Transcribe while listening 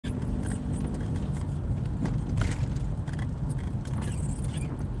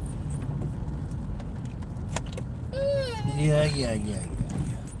Yeah.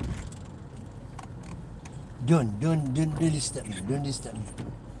 Don't disturb me. Don't disturb me.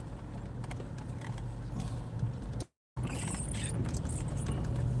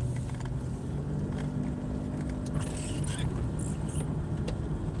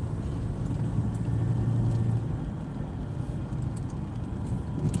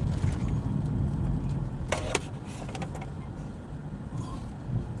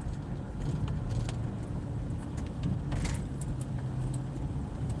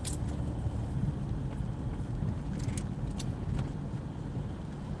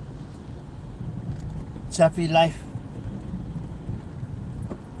 Shafi live.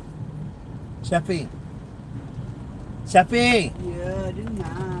 Shafi. Ya,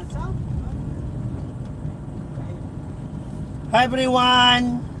 dengar. Hi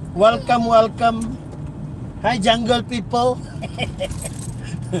everyone. Welcome. Hi jungle people.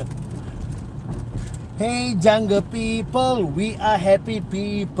 Hey jungle people, we are happy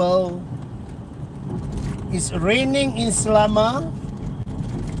people. It's raining in Selama.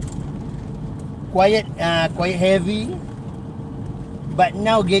 Quite heavy, but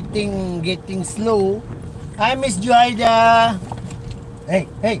now getting slow. Hi Miss Juhaida.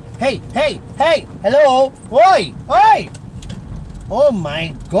 Hey. Hello. Oi. Oh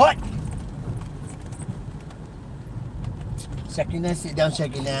my God. Shakina, sit down,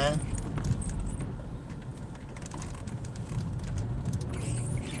 Shakina.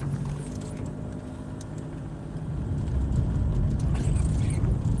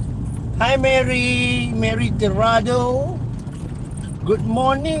 Hi Mary Terrado. Good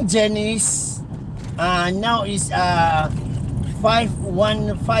morning Janice. Now is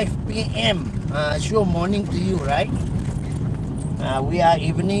 5:15 p.m. Sure morning to you, right? We are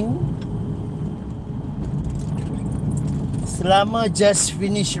evening. Selama just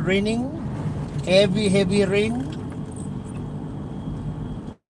finished raining. Heavy rain.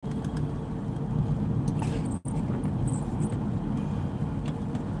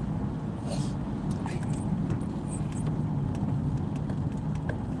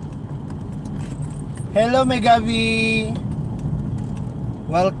 Hello Megavi.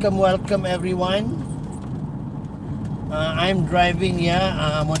 Welcome everyone. I'm driving,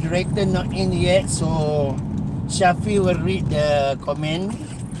 moderator not in yet, so Shafi will read the comment.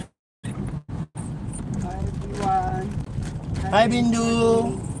 Hi everyone. Hi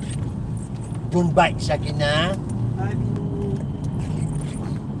Bindu. Don't bite, Shakina. Hi Bindu.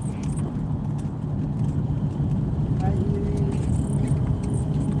 Hi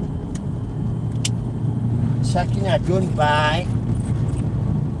Shakina, don't bite.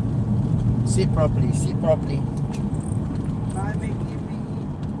 Sit properly. Hi Maggie.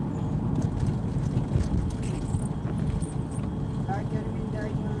 Hi Kerwin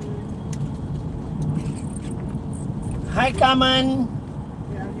Diamond. Hi Kaman.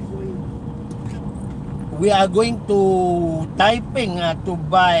 Where are we going? We are going to Taiping to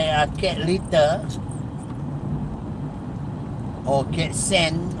buy a cat litter or cat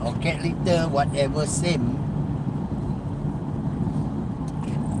sand or cat litter, whatever, same.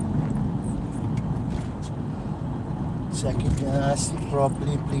 Shakina, sit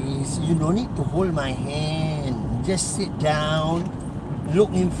properly please. You don't need to hold my hand. Just sit down. Look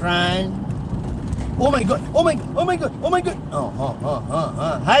in front. Oh my God. Oh my God.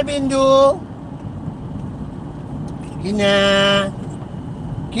 Hi Bindu. Kina,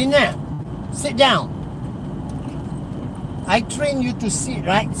 sit down. I train you to sit,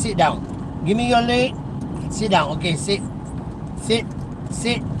 right? Sit down. Give me your leg. Sit down. Okay, sit.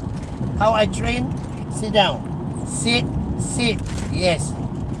 How I train? Sit down. Sit. Yes.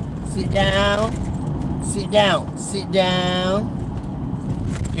 Sit down.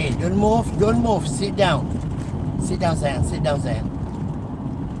 Okay, don't move. Sit down. Sayang. Sit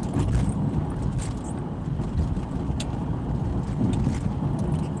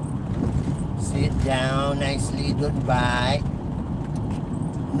down nicely. Don't bite.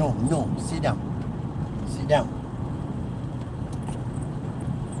 No. Sit down.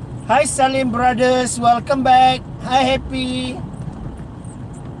 Hi Salim brothers, welcome back. Hi Happy.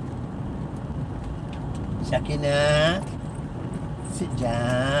 Shakina, sit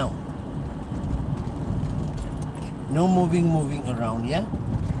down. No moving around, yeah?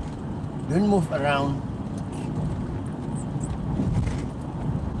 Don't move around.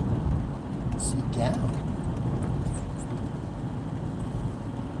 Sit down.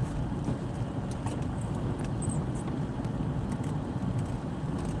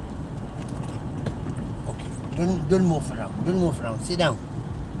 Don't move around. Sit down.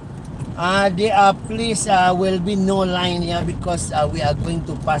 There are place will be no line here because we are going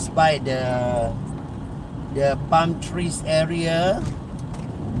to pass by the the palm trees area.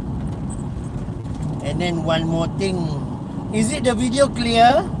 And then one more thing. Is it the video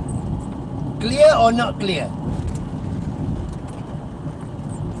clear? Clear or not clear?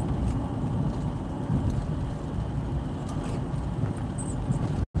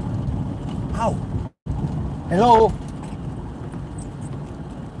 Ow. Hello.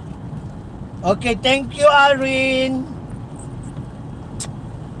 Okay, thank you, Irene.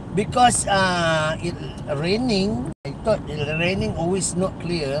 Because it raining, I thought it raining always not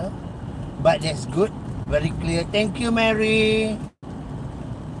clear, but that's good, very clear. Thank you, Mary.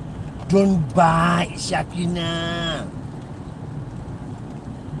 Don't bite, Shakina.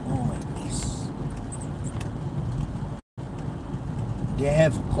 Oh my goodness. They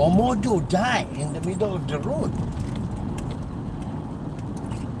have Komodo die in the middle of the road.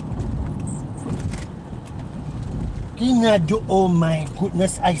 Shakina, oh my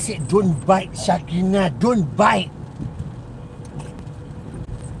goodness, I said don't bite, Shakina, don't bite.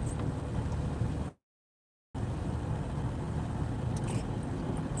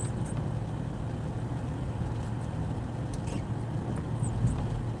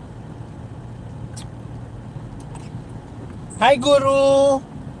 Hi, Guru.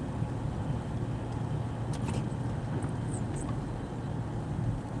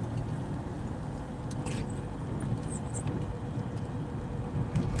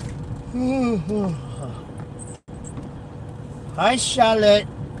 Hi, Charlotte.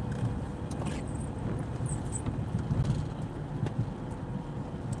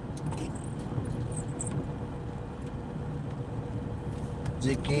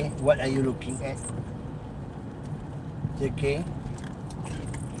 JK, what are you looking at? JK,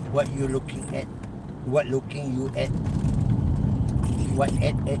 what you looking at? What looking you at? What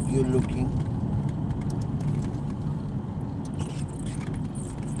at you looking?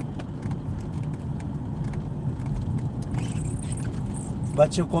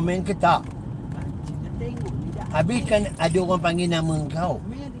 Baca komen ke tak? Tengok ni dah. Habis kan ada orang panggil nama kau.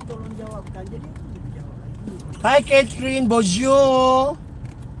 Mia ditolong jawabkan, jadi aku boleh jawab lagi. Hi Catherine, bonjour. Kau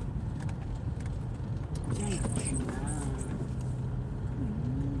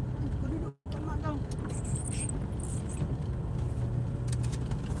duduk dekat mak kau.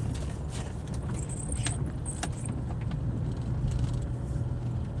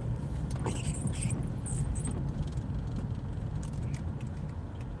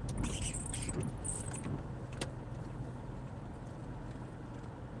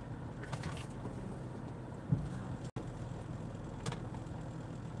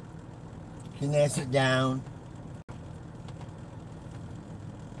 Can I sit down?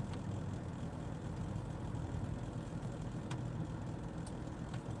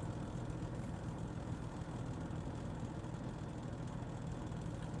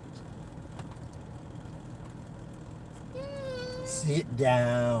 Sit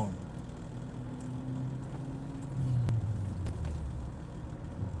down.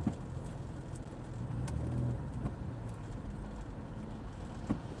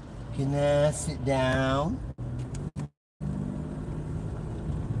 Can I sit down?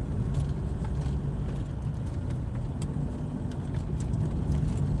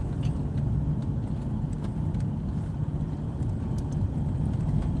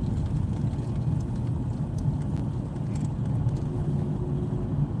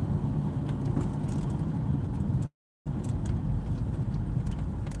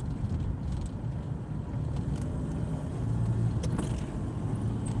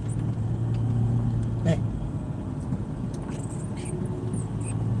 Hey.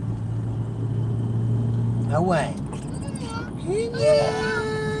 Away.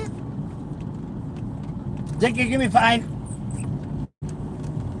 Jackie, give me 5.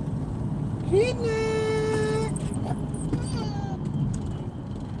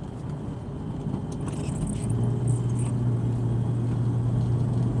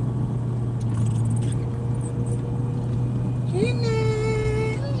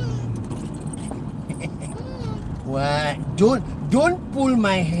 What? Don't pull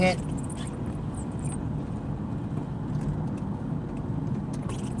my head.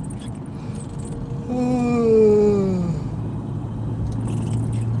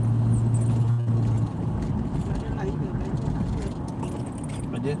 Ada lain ke? Lain ke tak ada?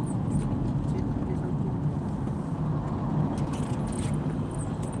 Ada. Saya tak ada satu.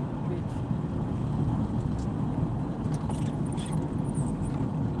 Okey.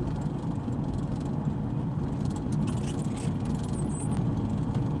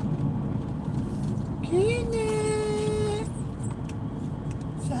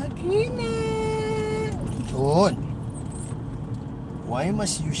 Sakina. Don't. Why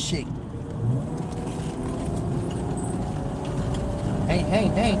must you shake? Hey, hey,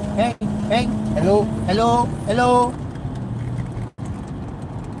 hey, hey, hey. Hello, hello, hello.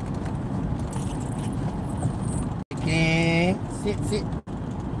 Okay. Sit, sit.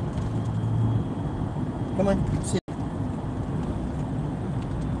 Come on, sit.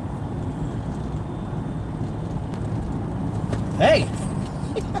 Hey!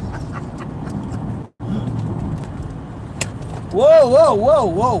 Whoa, whoa, whoa,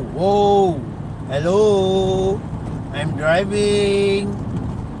 whoa, whoa. Hello. I'm driving.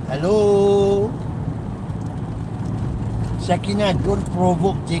 Hello. Shakina, don't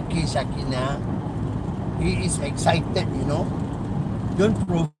provoke JK, Shakina. He is excited, you know. Don't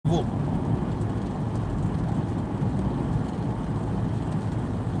provoke.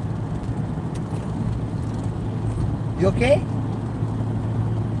 You okay?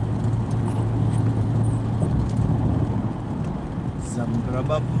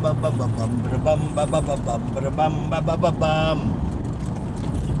 Zambrabam bababam brabam bababam brabam bababam.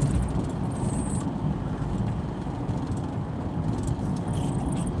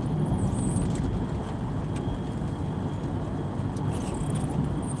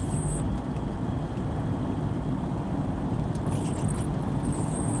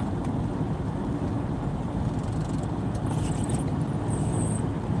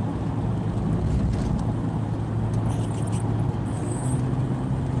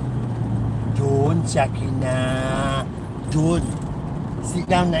 Don't, Shakina. Don't. Sit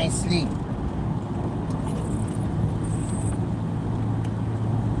down nicely.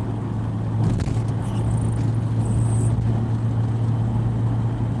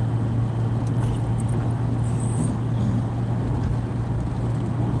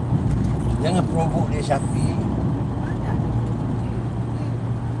 Jangan provoke dia, Syafiq.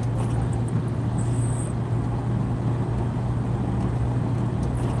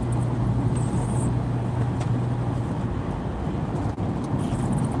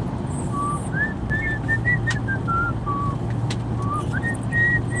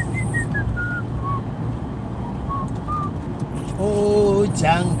 Oh,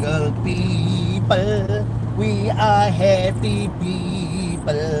 jungle people, we are happy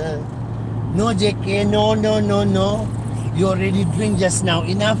people. No, JK, no, no, no, no. You already drink just now.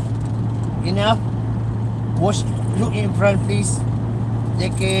 Enough. Enough. Watch, look in front, please.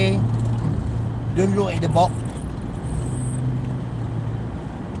 JK, don't look at the box.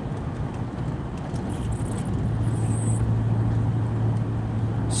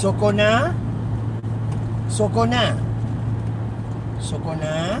 Sokona. Sokona.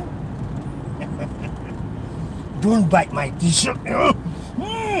 Sokona. Don't bite my t-shirt.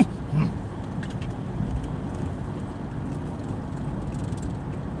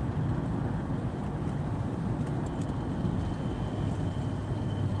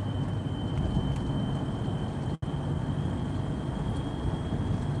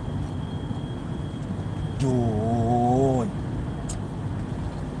 Don't.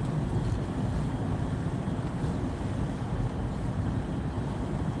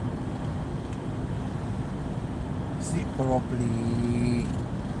 Sit properly.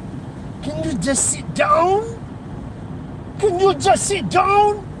 Can you just sit down? Can you just sit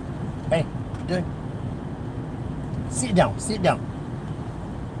down? Hey, don't. Sit down, sit down.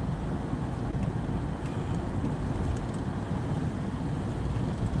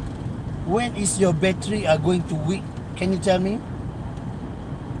 When is your battery are going to weak? Can you tell me?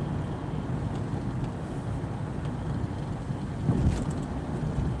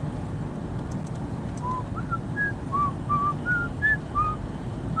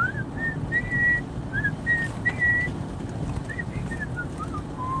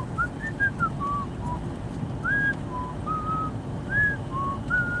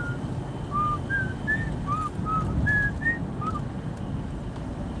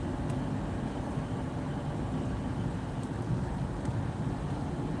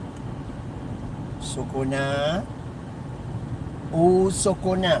 Sokona. Oh,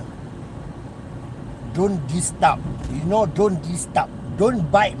 Sokona. Don't disturb. You know, don't disturb. Don't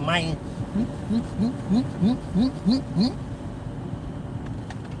bite my...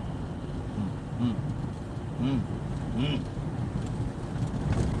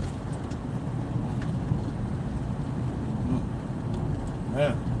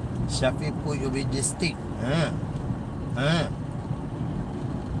 Syafiq put you with the stick.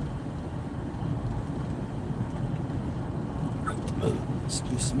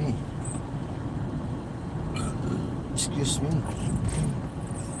 Excuse me. Excuse me.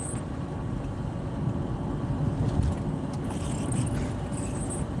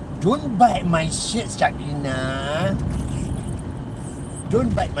 Don't bite my shirt, Shakina.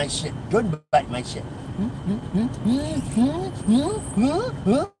 Don't bite my shirt. Don't bite my shirt.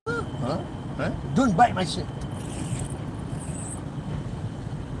 Huh? Don't bite my shirt.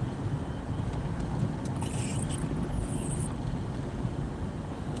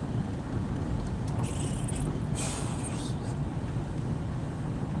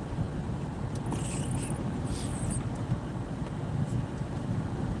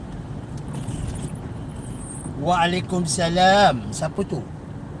 Waalaikumsalam. Siapa tu?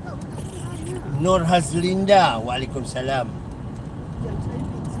 Nur Hazlinda. Waalaikumsalam. Yang saya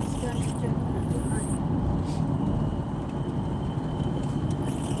fikskan hujan nak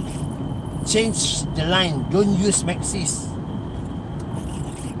Change the line. Don't use Maxis.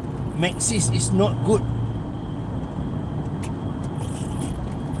 Maxis is not good.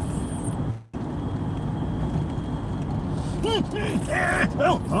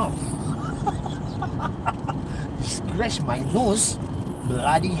 Scratch my nose.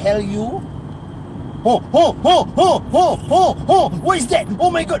 Bloody hell you. Oh, oh, oh, oh, oh, oh, oh. What is that?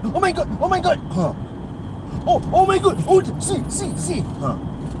 Oh my god. Oh my god. Oh my god. Huh. Oh my god. Oh, see. Huh.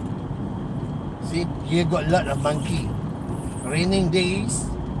 See, here got lot of monkey. Raining days,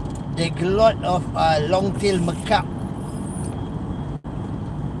 they got lot of long-tail macaque.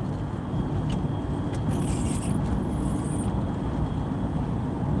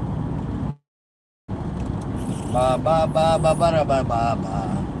 Ba ba ba ba ba ba ba ba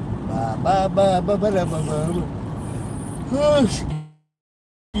ba ba ba ba ba ba.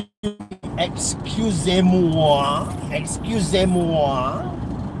 Excusez-moi.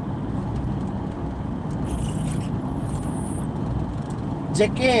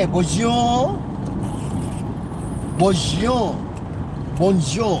 JK, bonjour.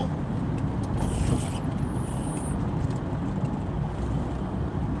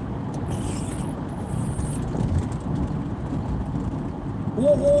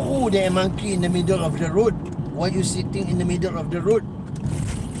 Oh, there are monkey in the middle of the road. Why are you sitting in the middle of the road?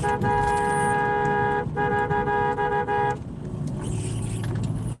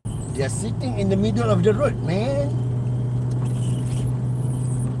 They are sitting in the middle of the road, man.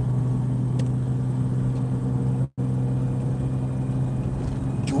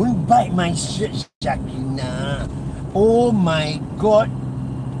 Don't bite my shirt, Shakina. Oh my god.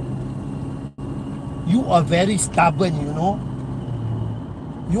 You are very stubborn, you know.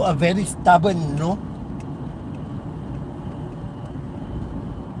 You are very stubborn, you know.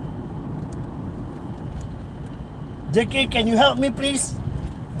 JK, can you help me, please?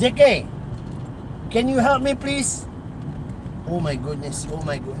 JK, can you help me, please? Oh my goodness.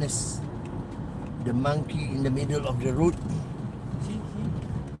 The monkey in the middle of the road.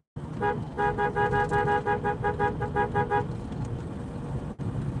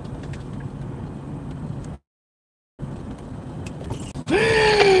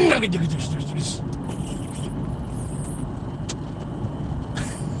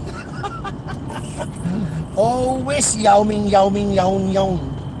 Always yaoming.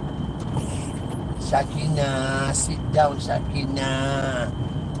 Shakina, sit down, Shakina.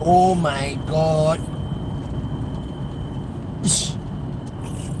 Oh my god. Ish.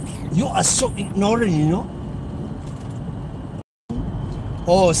 You are so ignorant, you know.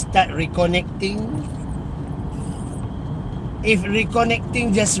 Oh, start reconnecting. If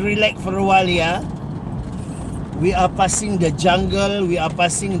reconnecting, just relax for a while, yeah. We are passing the jungle. We are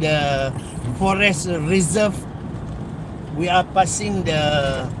passing the forest reserve. We are passing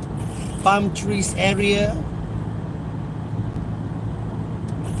the palm trees area.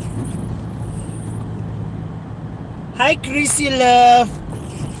 Hi, Chrissy love.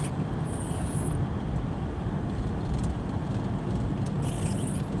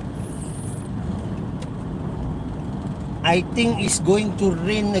 I think it's going to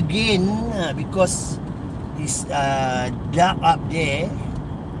rain again because it's dark up there.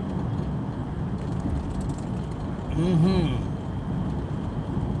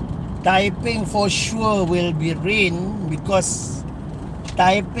 Taiping for sure will be rain because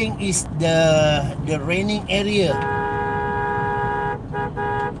Taiping is the raining area.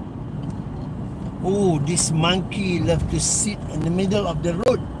 Oh, this monkey love to sit in the middle of the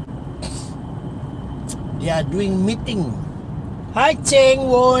road. They are doing meeting. Hi Cheng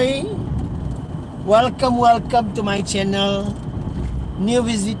Woi. Welcome to my channel. New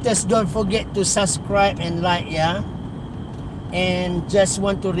visitors, don't forget to subscribe and like, yeah. And just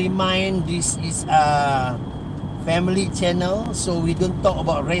want to remind, this is a family channel, so we don't talk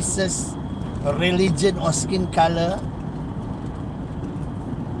about races, religion or skin color.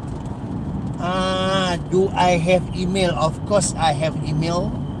 Do I have email? Of course I have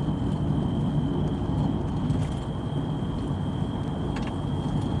email.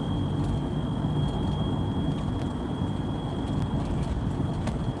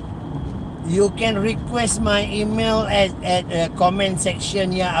 You can request my email at comment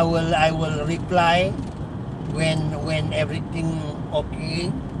section. Yeah, I will reply when everything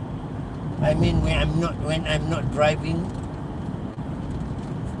okay. I mean when I'm not driving.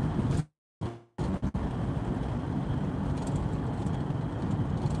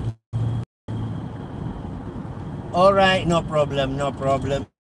 All right, no problem, no problem.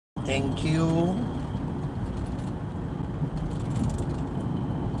 Thank you.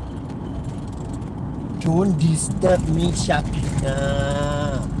 Don't disturb me,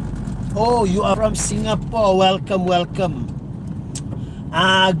 Shakina. Oh, you are from Singapore. Welcome, welcome.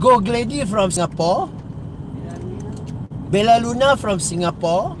 Go Glady from Singapore. Bella Luna from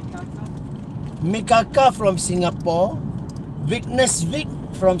Singapore. Mikaka from Singapore. Vignes Vic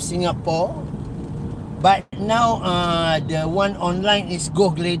from Singapore. But now the one online is Go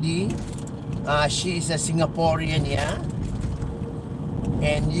Glady. She is a Singaporean, yeah.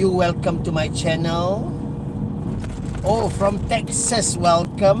 And you welcome to my channel. Oh, from Texas,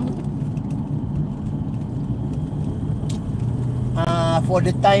 welcome. For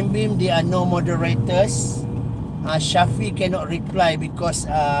the time being, there are no moderators. Shafi cannot reply because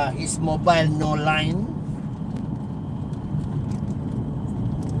his mobile no line.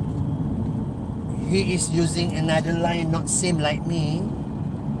 He is using another line, not same like me.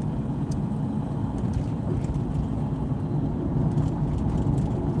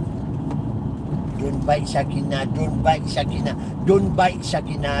 Don't bite Shakina, don't bite Shakina, don't bite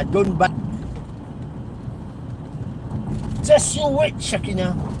Shakina, don't bite. Just you wait,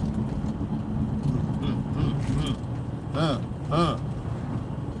 Shakina.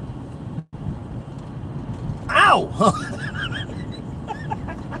 Ow!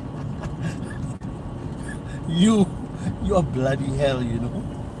 You're bloody hell, you know.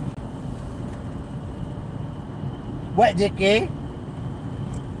 What, JK?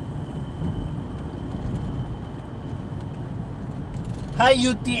 Hi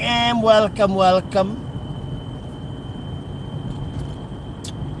UTM, welcome, welcome.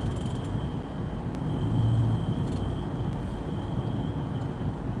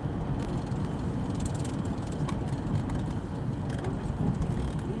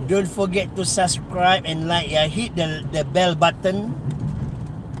 Don't forget to subscribe and like. Yeah, hit the bell button.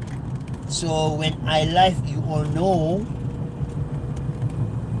 So when I live, you all know.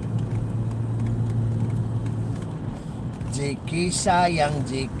 JK sayang,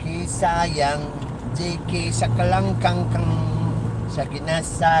 JK sayang, JK sakalang kangkang. Shakina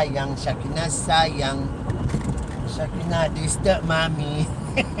sayang, Shakina sayang. Shakina disturb mommy.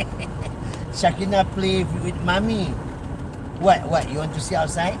 Shakina play with mommy. What? You want to see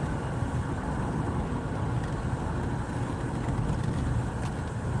outside?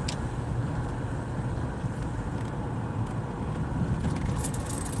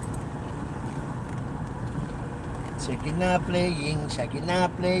 Shakina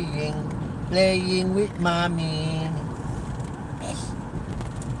playing with mommy.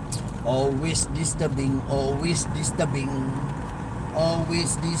 Always disturbing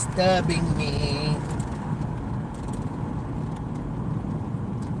me.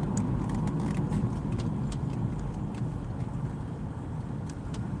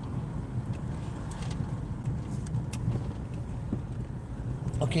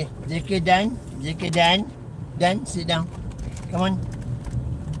 Okay, JK done. Done, sit down. Come on.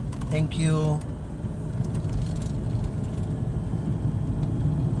 Thank you.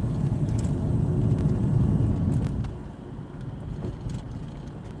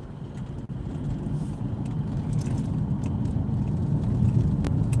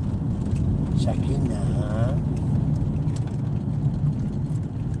 Shakina.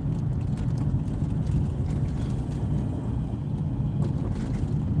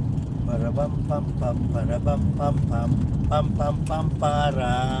 Parabam pam pam parabam pam pam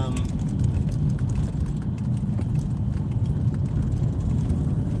param.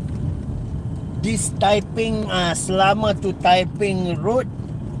 This Taiping selama to Taiping road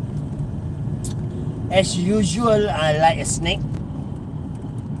as usual like a snake.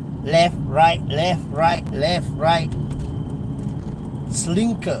 Left, right, left, right, left, right.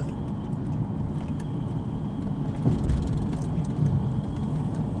 Slinker.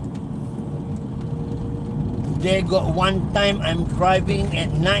 They got one time I'm driving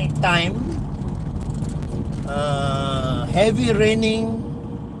at night time. Heavy raining,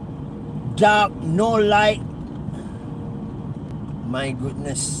 dark, no light. My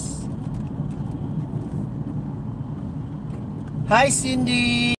goodness. Hi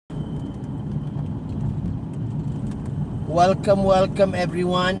Cindy. Welcome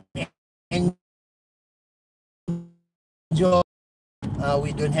everyone. Enjoy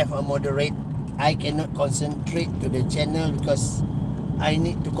we don't have a moderate. I cannot concentrate to the channel because I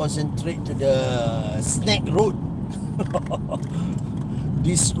need to concentrate to the snack route.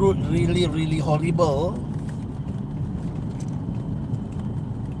 This route really, really horrible.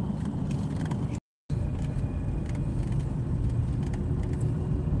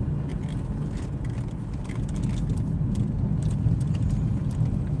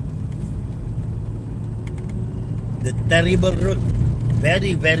 The terrible route.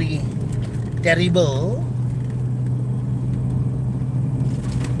 Very, very terrible.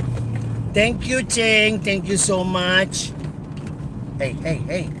 Thank you, Cheng. Thank you so much. Hey, hey,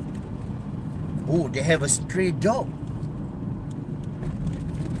 hey. Oh, they have a stray dog.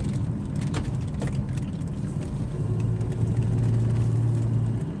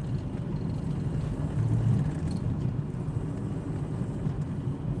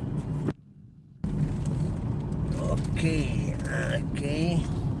 Okay, okay.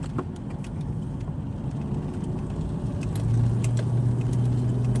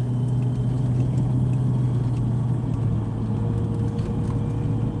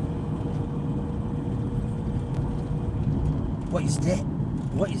 What is that?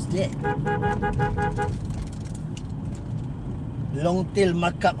 What is that? Long-tailed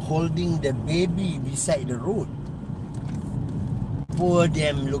macaque holding the baby beside the road. Poor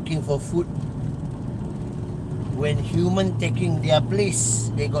them looking for food. When human taking their place,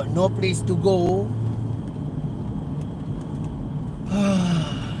 they got no place to go.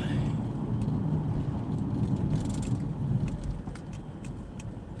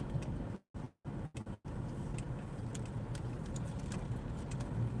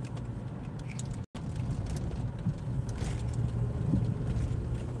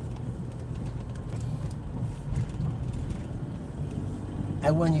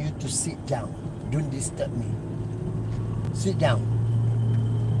 I want you to sit down. Don't disturb me. Sit down.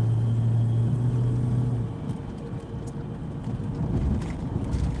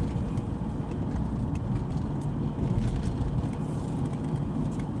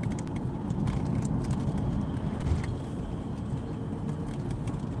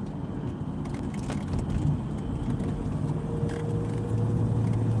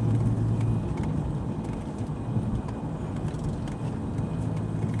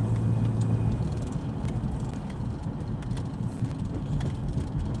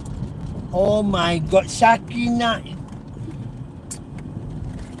 Oh my God, Shakina.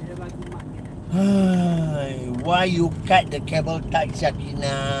 Dia bagi mak dia. Why you cut the cable tie,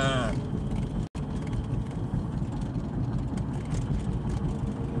 Shakina?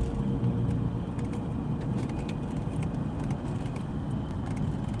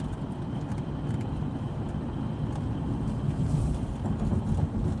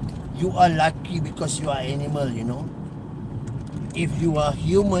 You are lucky because you are animal, you know. If you are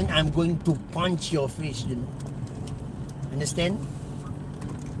human, I'm going to punch your face, you know. Understand?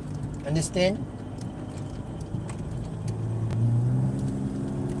 Understand?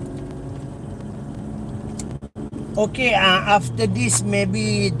 Okay, after this,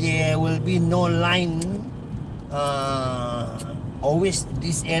 maybe there will be no line. Always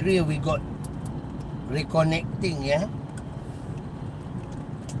this area we got reconnecting, yeah.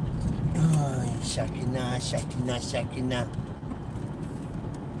 Shakina, Shakina, Shakina.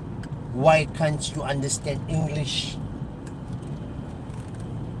 Why can't you understand English?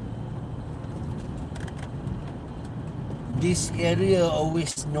 This area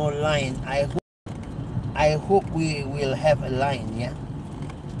always no line. I hope we will have a line, yeah.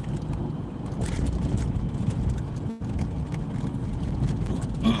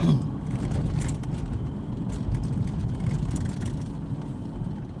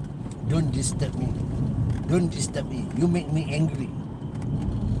 Don't disturb me. Don't disturb me. You make me angry.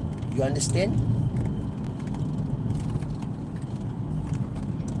 You understand?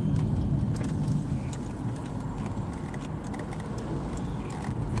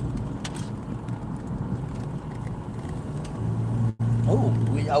 Oh,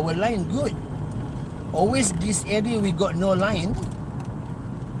 with our line good. Always this area we got no line.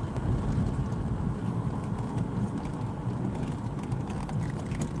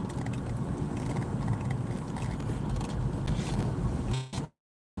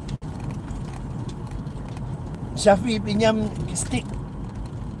 Shafi, pinjam stick.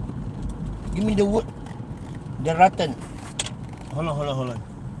 Give me the wood. The rattan. Hold on, hold on, hold on.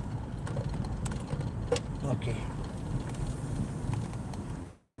 Okay.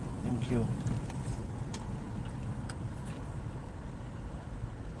 Thank you.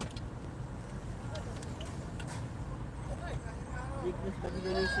 Weakness bagi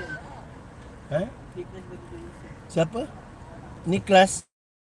donation. Eh? Weakness bagi donation. Siapa? Nicholas.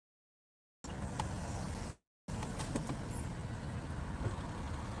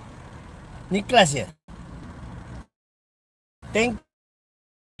 Nicholas ya? Thank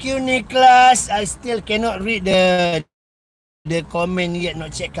you, Nicholas. I still cannot read the comment yet,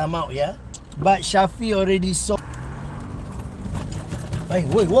 not check come out, yeah. But Shafi already saw. Hey,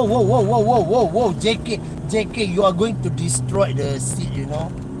 whoa, whoa, whoa, whoa, whoa, whoa, whoa, whoa, JK, you are going to destroy the seat, you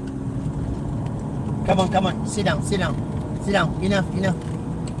know. Come on, sit down. Enough.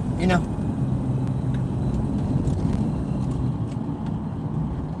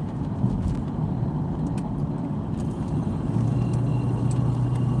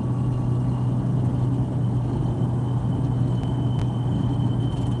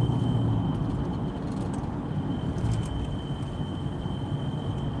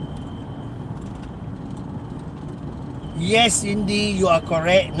 Yes, Indy, you are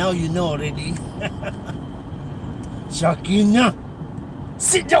correct. Now you know already. Shakina,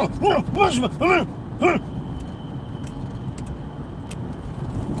 sit down.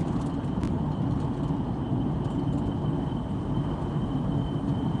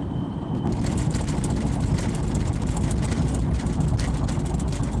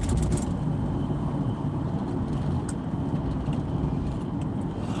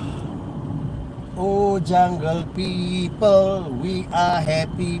 Oh, jungle people, we are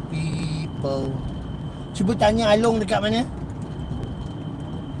happy people. Cuba tanya Along dekat mana?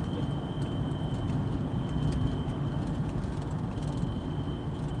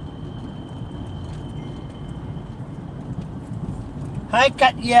 Hai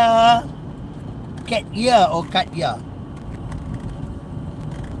Katya. Katya or Katya?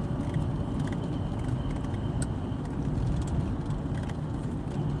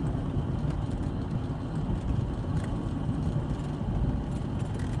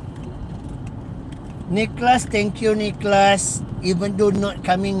 Nicholas, thank you, Nicholas. Even though not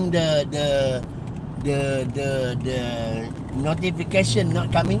coming the notification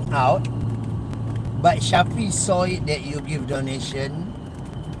not coming out, but Shafi saw it that you give donation.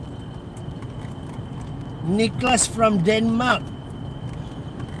 Nicholas from Denmark.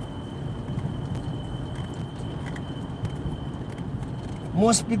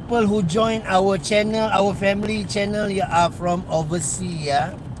 Most people who join our channel, our family channel, are from overseas,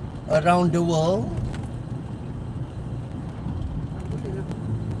 yeah, around the world.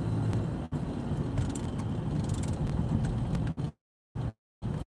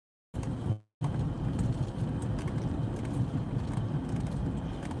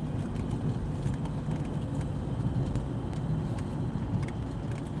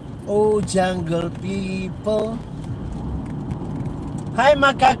 Oh, jungle people. Hi,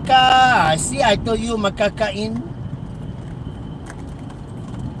 Makaka. See, I told you Makaka in.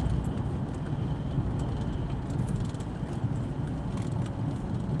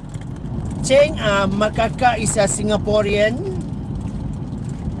 Cheng, Makaka is a Singaporean.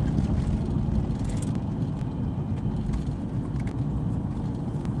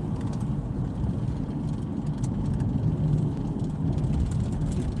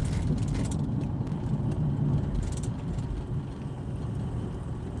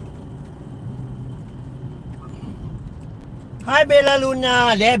 Hi, Bella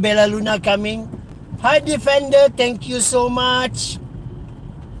Luna. There, Bella Luna coming. Hi, Defender. Thank you so much.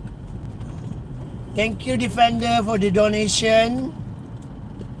 Thank you, Defender, for the donation.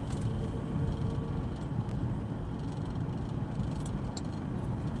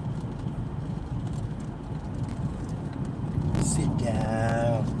 Sit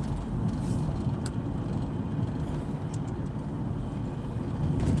down.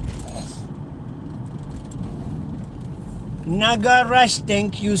 Naga Rush,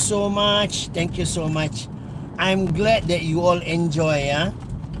 thank you so much. Thank you so much. I'm glad that you all enjoy,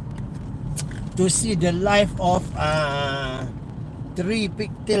 to see the life of Three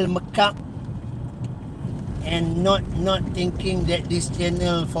Pigtail Macaque, and not thinking that this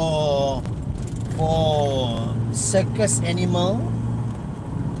channel for circus animal.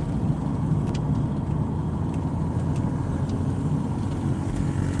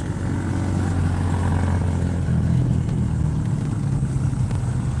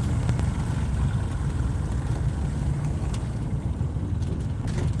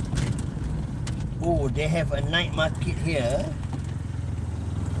 Oh, they have a night market here.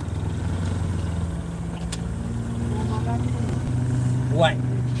 What?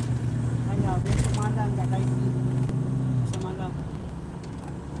 Ayaw, dia semalam kat Taiping. Semalam.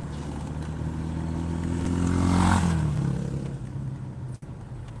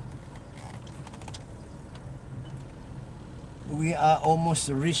 We are almost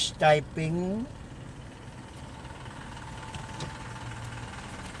reached Taiping.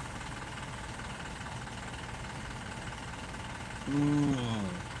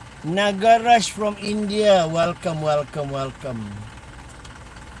 Nagaraj from India. Welcome, welcome, welcome.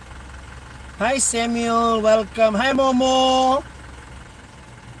 Hi Samuel, welcome. Hi Momo.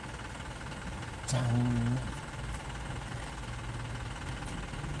 Cang.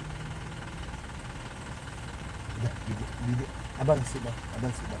 Dah, duduk. Abang sit down.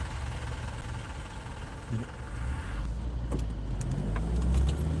 Abang sit down. Duduk.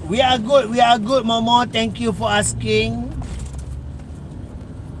 We are good, Momo. Thank you for asking.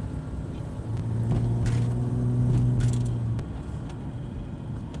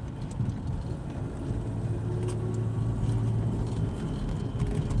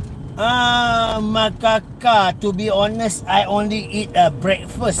 Makaka, to be honest, I only eat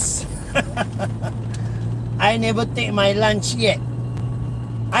breakfast. I never take my lunch yet.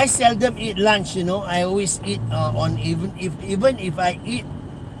 I seldom eat lunch, you know. I always eat on even if I eat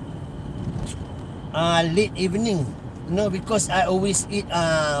late evening, you know, because I always eat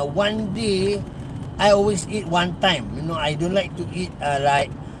one day. I always eat one time, you know. I don't like to eat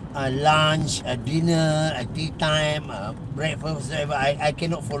like lunch, dinner, tea time, breakfast, whatever. I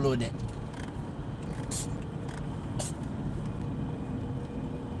cannot follow that.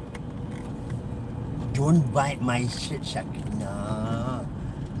 Don't bite my shit, Shakina.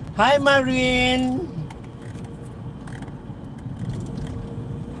 Hi, Marine.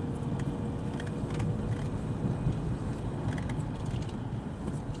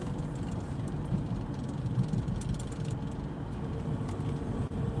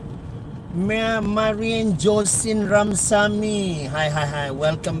 Marine Josin Ramsami. Hi.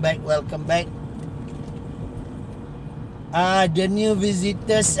 Welcome back. The new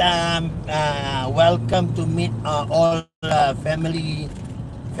visitors, welcome to meet all family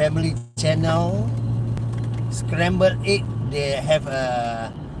channel. Scrambled egg, they have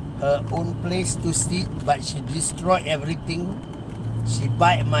her own place to sit, but she destroyed everything. She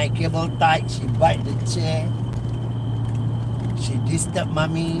bite my cable tie, she bite the chair, she disturb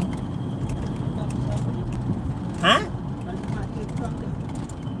mommy. Hah?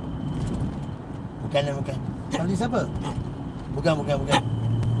 Bukan. Kali siapa? Bukan.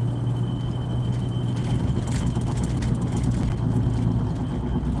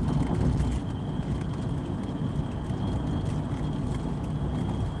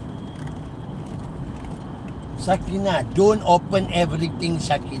 Shakina, don't open everything,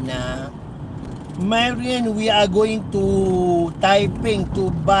 Shakina. Marian, we are going to Taiping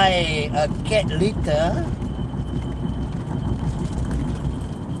to buy a cat litter.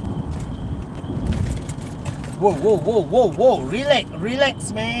 Whoa.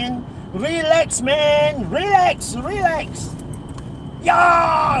 Relax, man. Relax.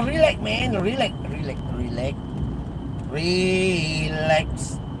 Yeah, relax, man. Relax.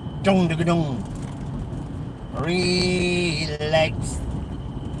 Dong. Relax.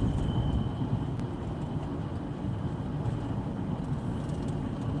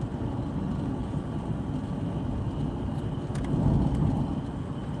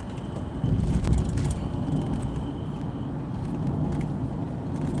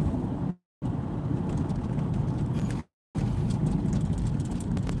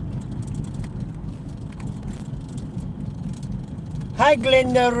 Hi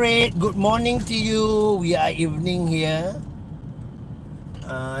Glenda Red, good morning to you. We are evening here.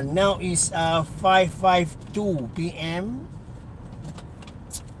 Now is 5:52 p.m.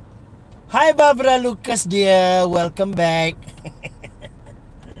 Hi Barbara Lucas dear, welcome back.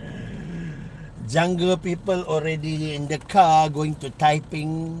 Jungle people already in the car going to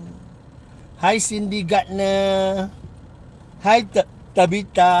Taiping. Hi Cindy Gardner. Hi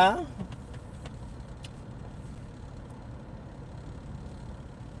Tabitha.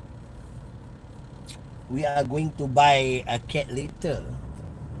 We are going to buy a cat litter.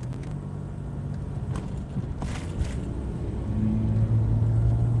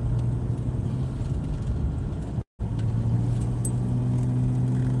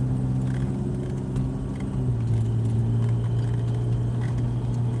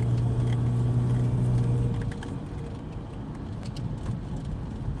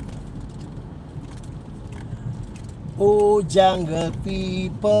 Oh jungle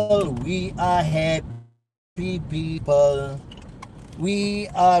people, we are happy people. We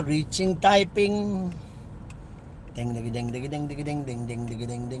are reaching Taiping. Ding.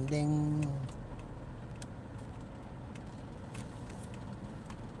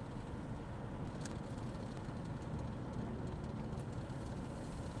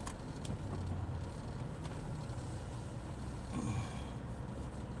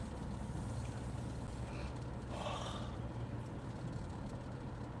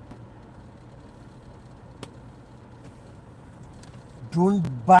 Don't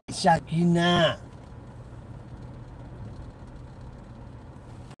bite Shakina.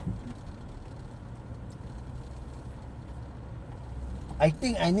 I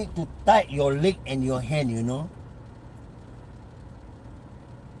think I need to tie your leg and your hand, you know.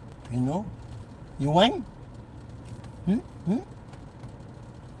 You know? You want? Hmm?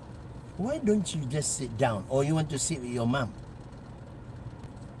 Why don't you just sit down? Or you want to sit with your mom?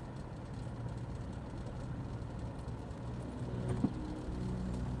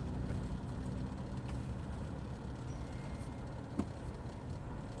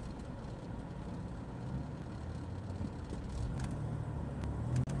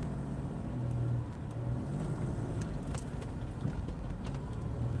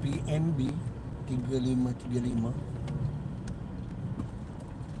 PMB 3535.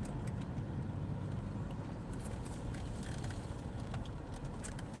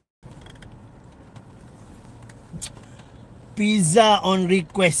 Pizza on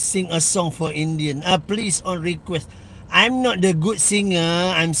request, sing a song for Indian. Please on request. I'm not the good singer.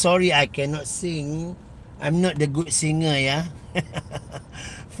 I'm sorry I cannot sing. I'm not the good singer, yeah.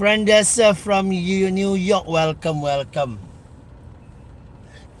 Frandessa from New York, welcome, welcome.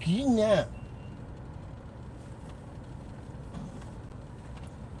 Kina.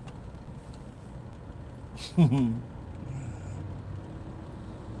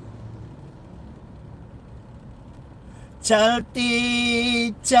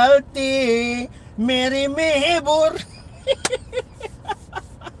 चलती चलती मेरी मेहबूर.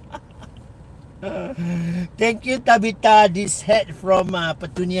 Thank you, Tabitha. This hat from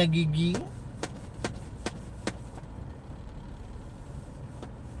Petunia Gigi.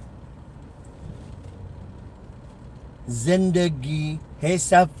 Zindagi hai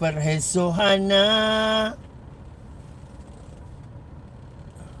safar hai suhana.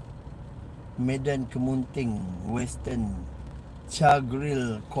 Medan Kemunting, Western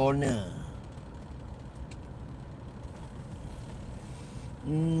Chagril Corner.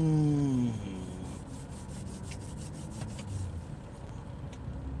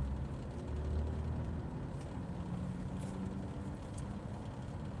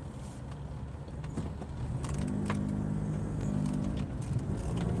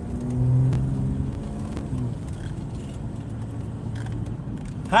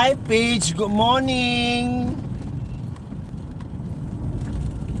 Hi Paige, good morning.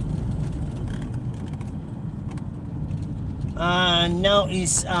 Now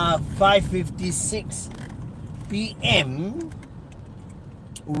is 5:56 p.m.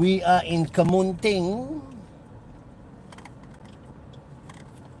 We are in Kemunting.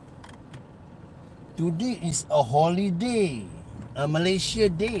 Today is a holiday, a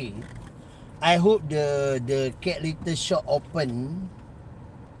Malaysia Day. I hope the cat litter shop open.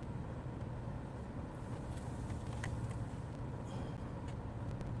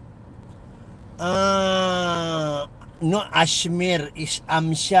 Not Ashmir, is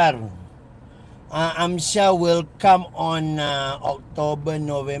Amshar. Amshar will come on October,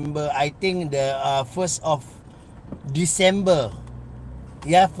 November. I think the 1st of December.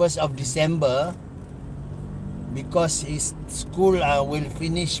 Yeah, 1st of December. Because his school will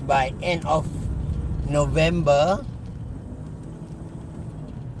finish by end of November.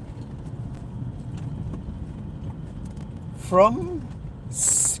 From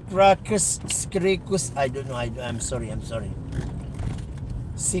Skrikus, I don't know. I'm sorry.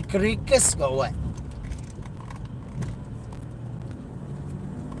 Skrikus or what?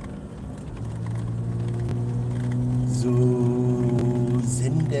 Zo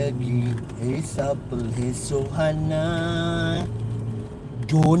zindagi hai sapal hai suhana.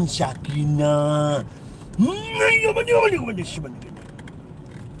 Don Shakina.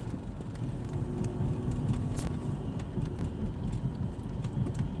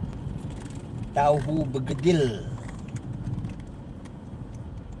 Tahu bergedil.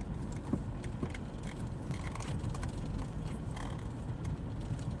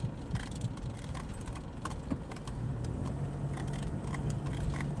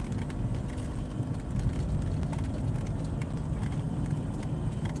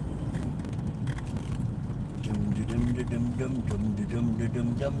 Dum da dum da dum dum dum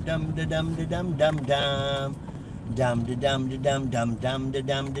da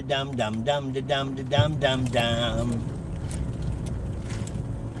dum da dum dum dum da dum da dum dum dum.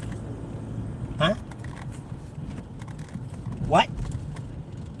 Huh? What?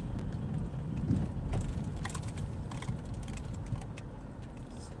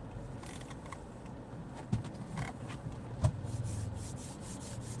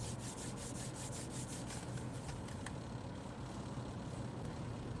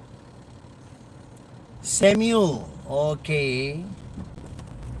 Samuel, okay.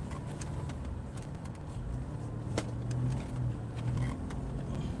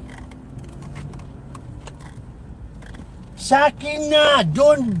 Shakina,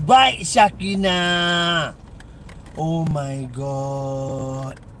 don't bite Shakina. Oh my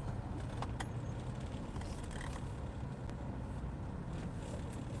god.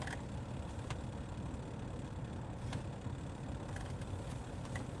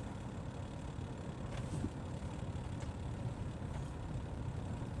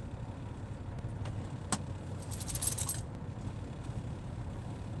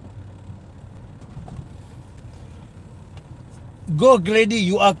 Go, Glady,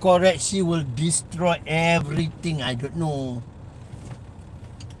 you are correct. She will destroy everything. I don't know.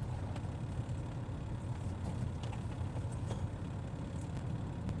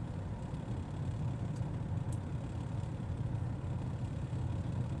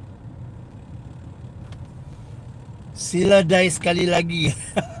 Sila die sekali lagi.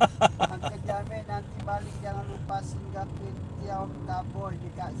 Angka jamin nanti balik jangan lupa singgah Tiaw Cowboy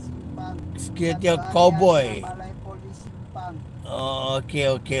dekat Simpang. Tiaw Satu Cowboy. harian dengan Balai Polis Simpang. Oh,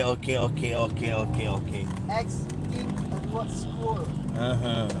 okay. Ex King Edward School.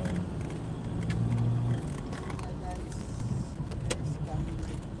 Uh-huh.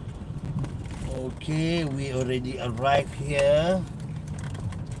 Okay, we already arrived here.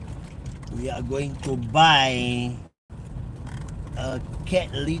 We are going to buy a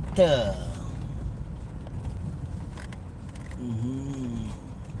cat litter.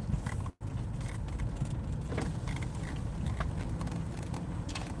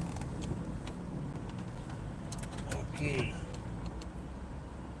 Okay.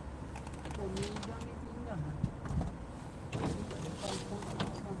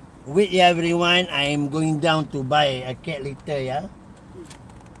 Wait everyone, I am going down to buy a cat litter, yeah.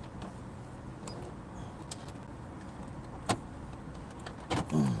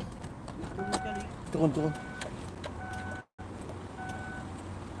 Turun.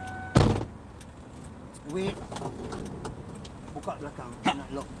 Wait. Buka belakang, nak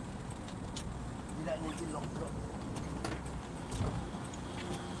lock. Tidak nanti lock.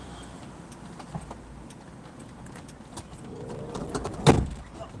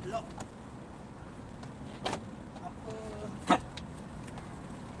 Lock. Apa?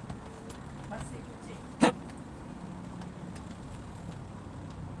 Masih kecil.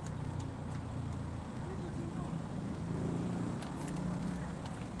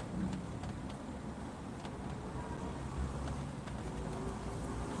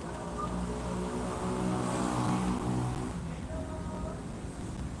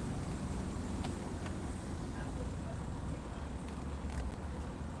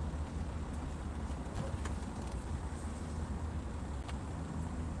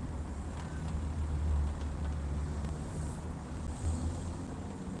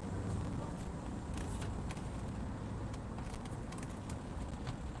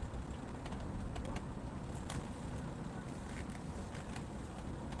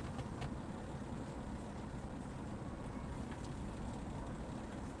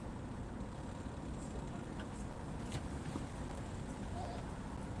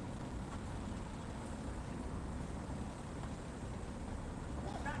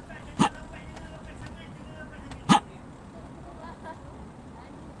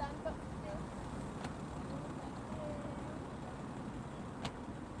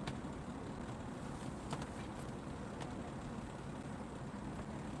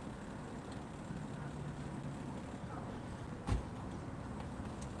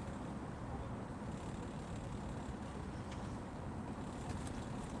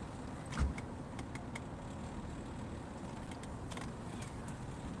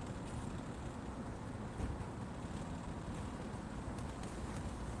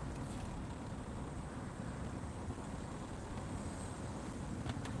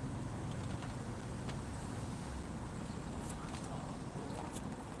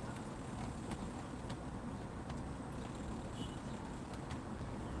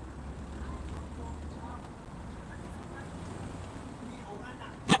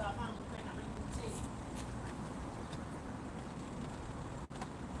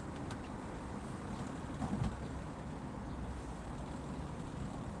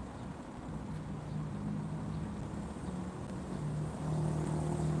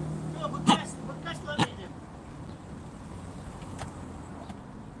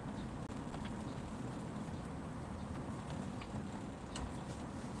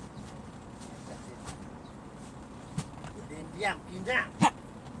 Diam, Indra.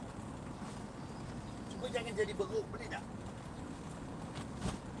 Cuba jangan jadi beruk, boleh tak?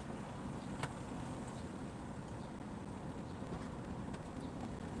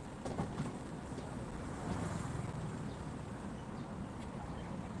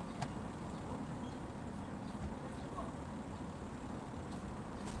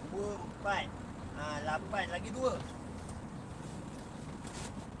 8. 8 lagi 2.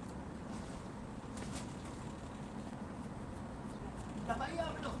 Dah bayar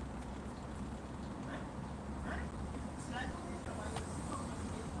belum? Selalu ni tak bayar.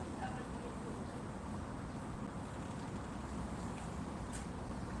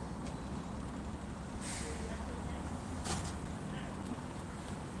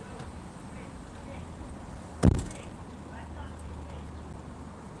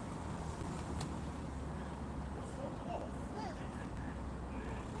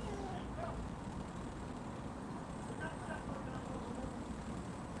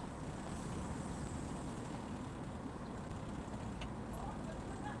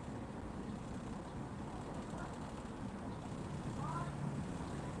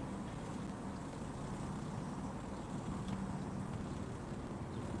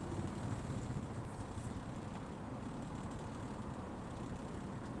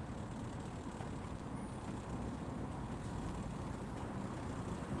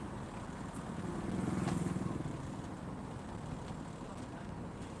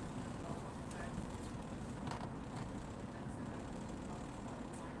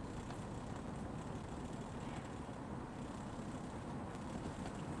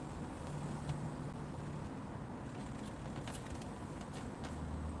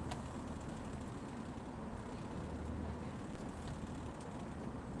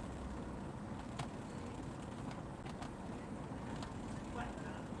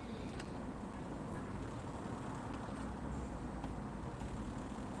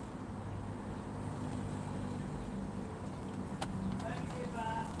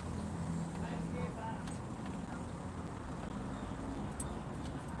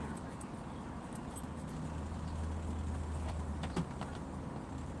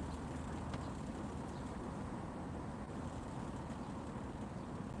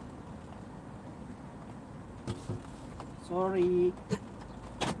 Sorry.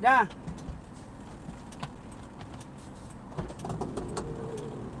 Dah.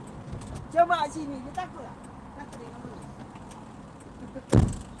 Coba sini, dia takut tak? Takut dia nama ni.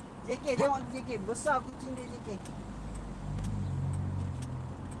 JK, tengok JK. Besar kucing dia JK.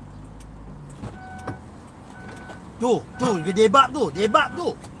 Tu, debak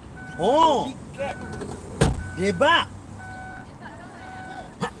tu. Oh, debak.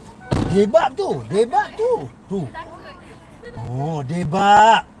 Debak tu. Tu. Oh,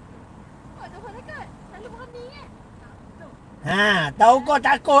 debak. Ha, tahu kau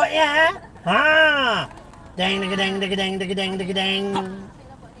takut ya? Ha. Deng.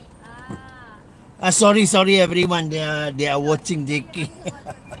 Sorry everyone. They are watching JK.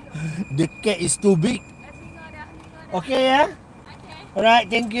 The cat is too big. Okay ya? Alright,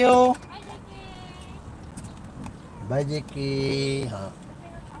 thank you. Bye JK.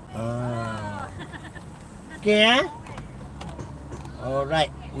 Okay ya? Alright,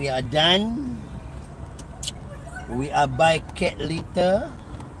 we are done. We are by cat litter.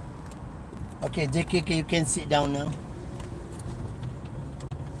 Okay, JK, you can sit down now.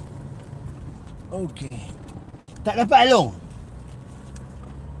 Okay. Tak dapat Along?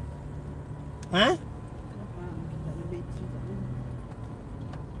 Ha?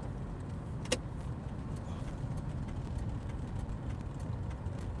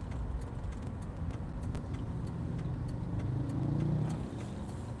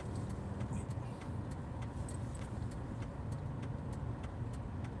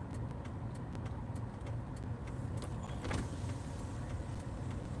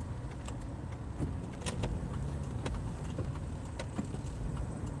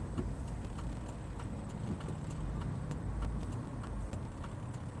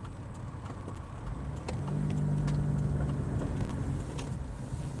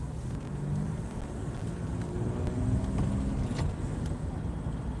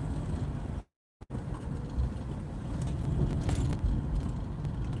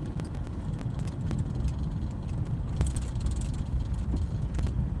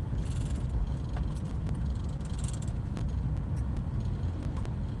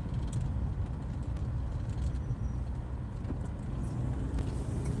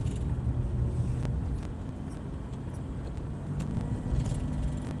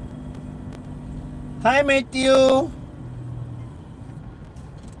 Hi Matthew.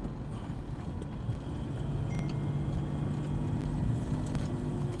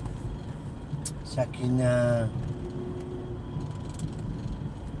 Sakina.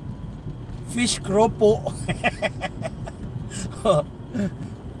 Fish keropok.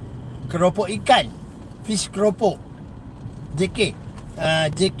 Keropok ikan. Fish keropok. JK.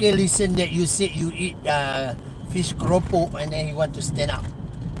 JK listen that you said you eat fish keropok and then you want to stand up.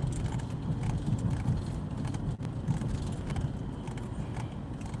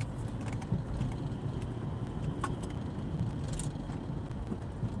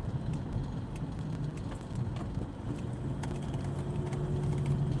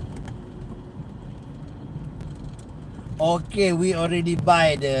 Okay, we already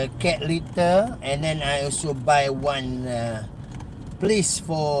buy the cat litter, and then I also buy one place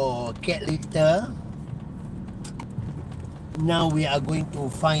for cat litter. Now we are going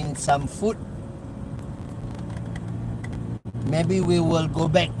to find some food. Maybe we will go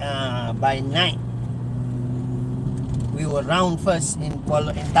back by night. We will round first in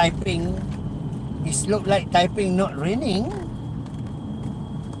Taiping. It look like Taiping not raining.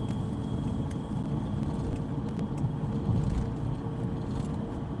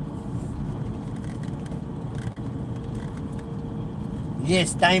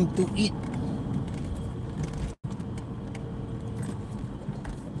 Yes, time to eat.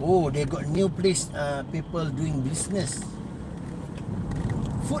 Oh, they got new place. People doing business.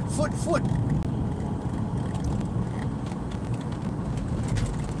 Food, food, food.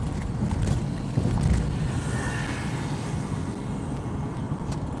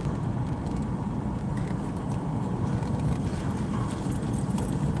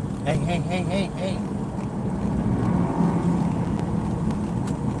 Hey, hey, hey, hey, hey.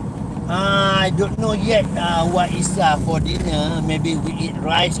 I don't know yet what is for dinner. Maybe we eat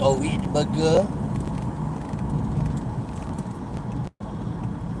rice or we eat burger.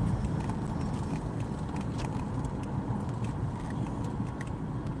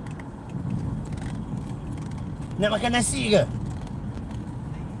 Nak makan nasi ke?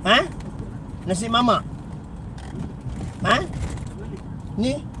 Ha? Nasi mamak? Ha?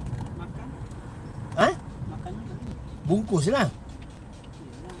 Ni? Makan. Ha? Makan ni. Bungkus lah.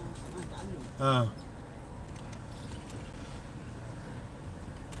 Ha.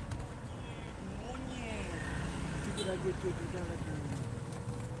 Kita lagi kita lagi.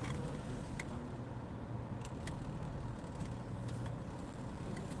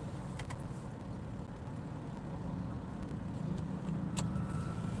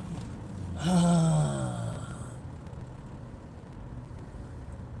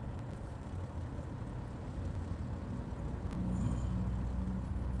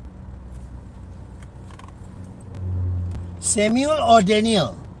 Samuel or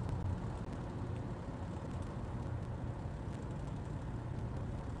Daniel?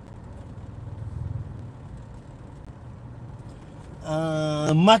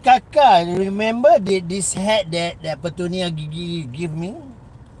 Makaka, remember this hat that Petunia Gigi give me?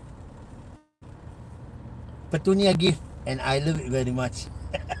 Petunia gift, and I love it very much.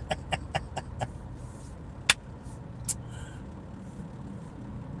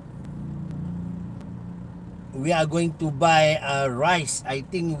 We are going to buy rice. I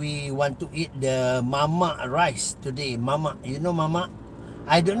think we want to eat the mama rice today. Mama, you know mama?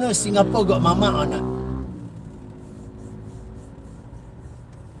 I don't know Singapore got mama or not.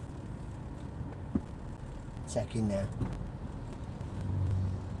 Sakina.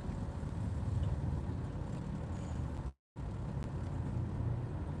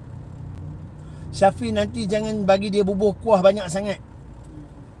 Syafi, nanti jangan bagi dia bubuh kuah banyak sangat.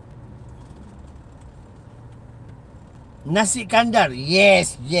 Nasi kandar.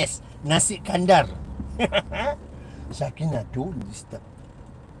 Yes, yes. Nasi kandar. Sakina, don't disturb.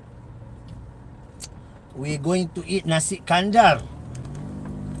 We're going to eat nasi kandar.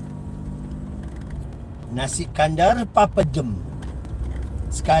 Nasi kandar papadem.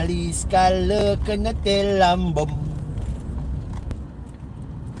 Sekali-sekala kena telam bom.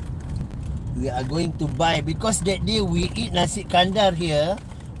 We are going to buy, because that day we eat nasi kandar here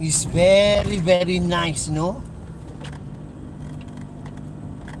is very, very nice, no?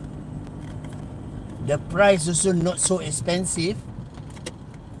 The price also not so expensive.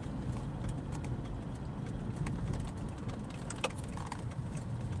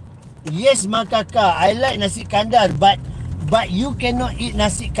 Yes, Makaka, I like nasi kandar, but you cannot eat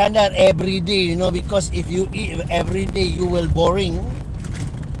nasi kandar every day, you know, because if you eat every day, you will boring.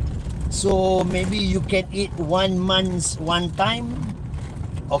 So maybe you can eat 1 month one time.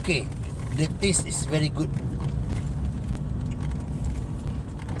 Okay, the taste is very good.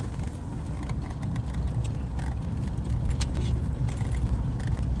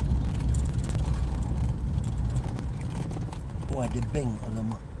 Oh, ada bank.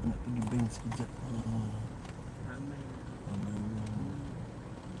 Alamak, nak pergi bank sekejap. Ramai.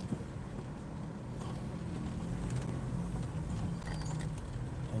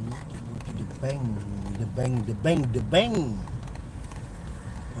 I need to go to the bank. The bank.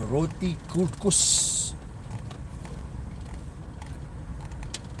 Roti kukus.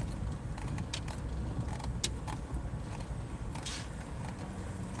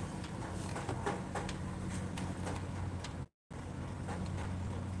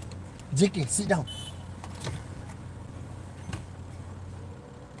 JK, sit down.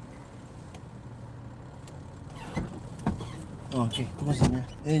 Okey, tunggu sini.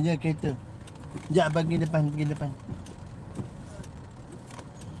 Jangan kereta. Sekejap, bagi depan, pergi depan.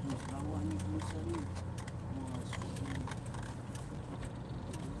 Lawak ni besar ni.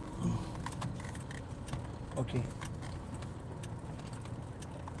 Okey.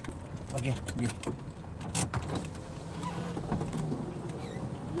 Okey, pergi.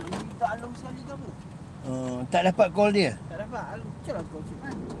 Nak minta Along sekali ke apa? Tak dapat call dia. Tak dapat. Along macam lah kau cik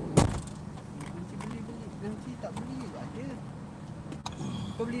Man. Nanti beli. Nanti tak beli ada.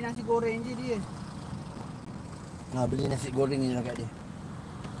 Kau beli nasi goreng je dia. Beli nasi goreng je lah kat dia.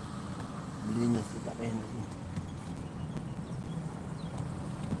 Beli nasi tak payah nasi.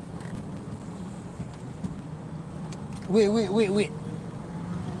 Wait.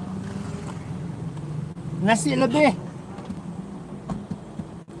 Nasi lebih.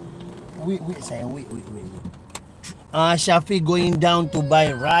 Wait sayang, wait. Shafi going down to buy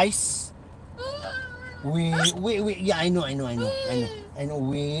rice. Wait. Yeah, I know.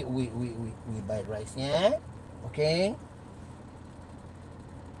 Wait. We buy rice, yeah? Okay.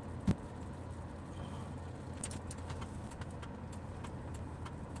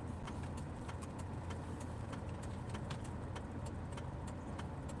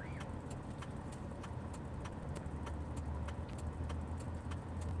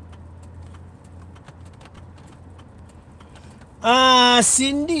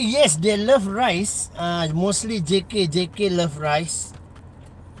 Cindy, yes, they love rice. Mostly JK love rice.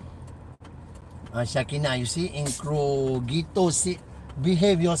 Shakina, you see, in Krogito, see,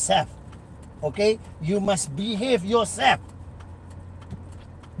 behave yourself. Okay? You must behave yourself.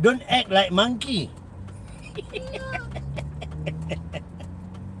 Don't act like monkey.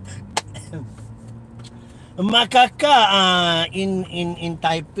 Makaka in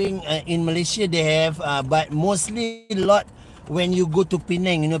Taiping, in Malaysia they have, but mostly lot when you go to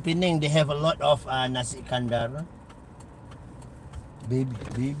Penang, Penang they have a lot of nasi kandar. Baby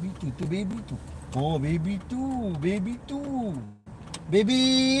tu. Oh, baby tu.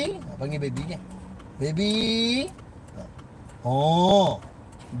 Baby. Panggil baby kan? Baby. Oh.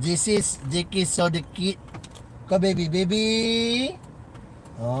 This is JK saw the kid. Kau baby.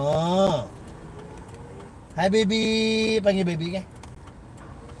 Oh. Hi baby. Panggil baby kan?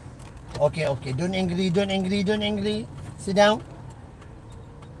 Okay. Don't angry. Sit down.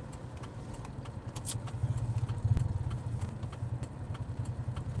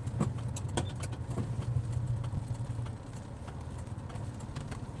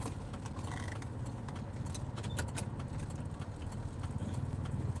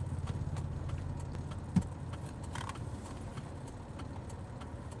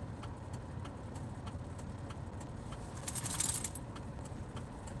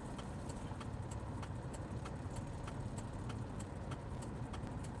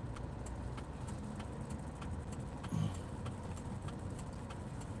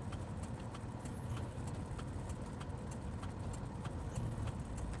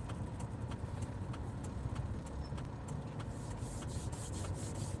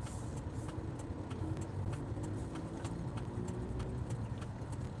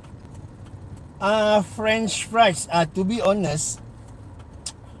 French fries. To be honest,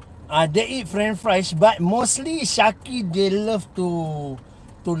 they eat French fries, but mostly Shaki they love to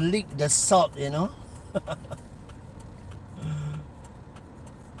lick the salt,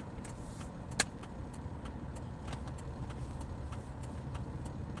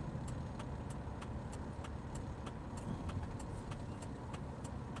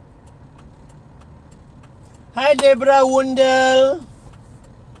 Hi Debra Wundel.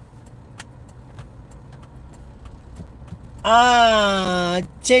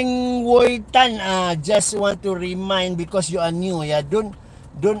 Cheng Woi Tan, just want to remind because you are new, yeah. Don't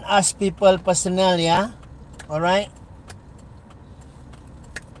ask people personal, yeah. Alright.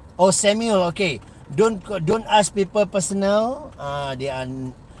 Oh, Samuel, okay. Don't ask people personal. They are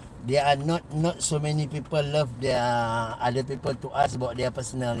not so many people love their other people to ask about their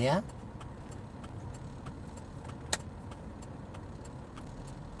personal, yeah.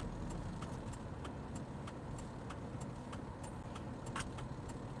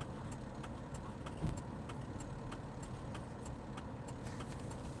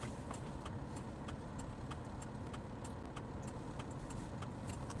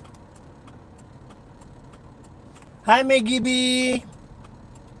 Hi Maggie B.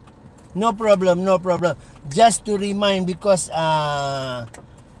 No problem. Just to remind because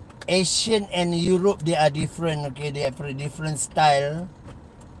Asian and Europe they are different, okay? They have a different style.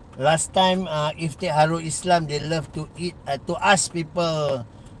 Last time if they Haru Islam they love to eat to ask people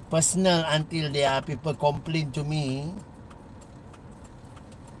personal until there are people complain to me.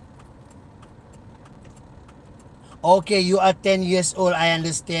 Okay, you are 10 years old, I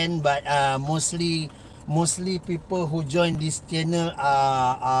understand, but mostly people who join this channel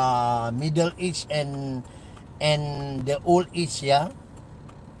are middle age and the old age, yeah.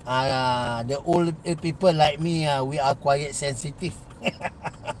 The old people like me, we are quite sensitive.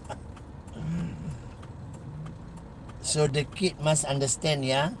 So the kid must understand,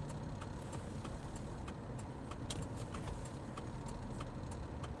 yeah.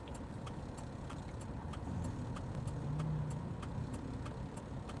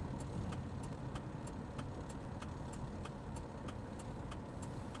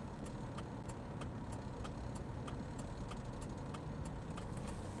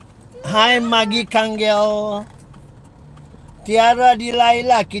 Hai Magi Kanggel. Tiara di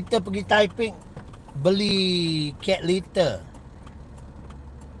Laila, kita pergi Taiping beli cat litter.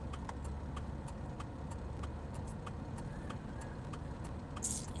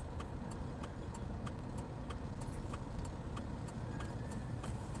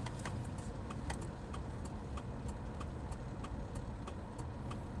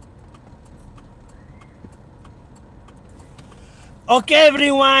 Okay,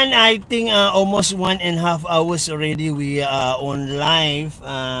 everyone. I think almost 1.5 hours already. We are on live.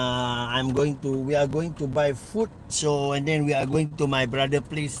 We are going to buy food. So and then we are going to my brother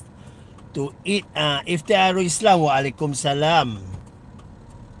place to eat. Iftar Islam. Waalaikumsalam.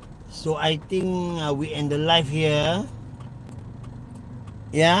 So I think we end the live here.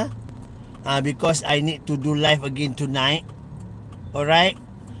 Yeah. Because I need to do live again tonight. Alright.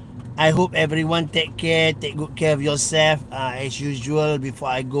 I hope everyone take good care of yourself. As usual, before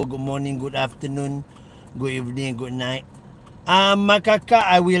I go, good morning, good afternoon, good evening, good night. Makaka,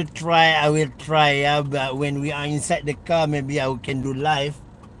 I will try, yeah, but when we are inside the car, maybe I can do live,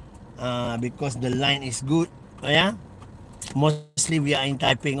 because the line is good, yeah. Mostly we are in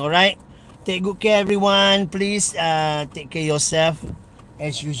Taiping, alright. Take good care, everyone. Please, take care of yourself,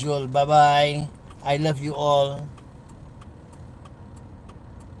 as usual. Bye-bye. I love you all.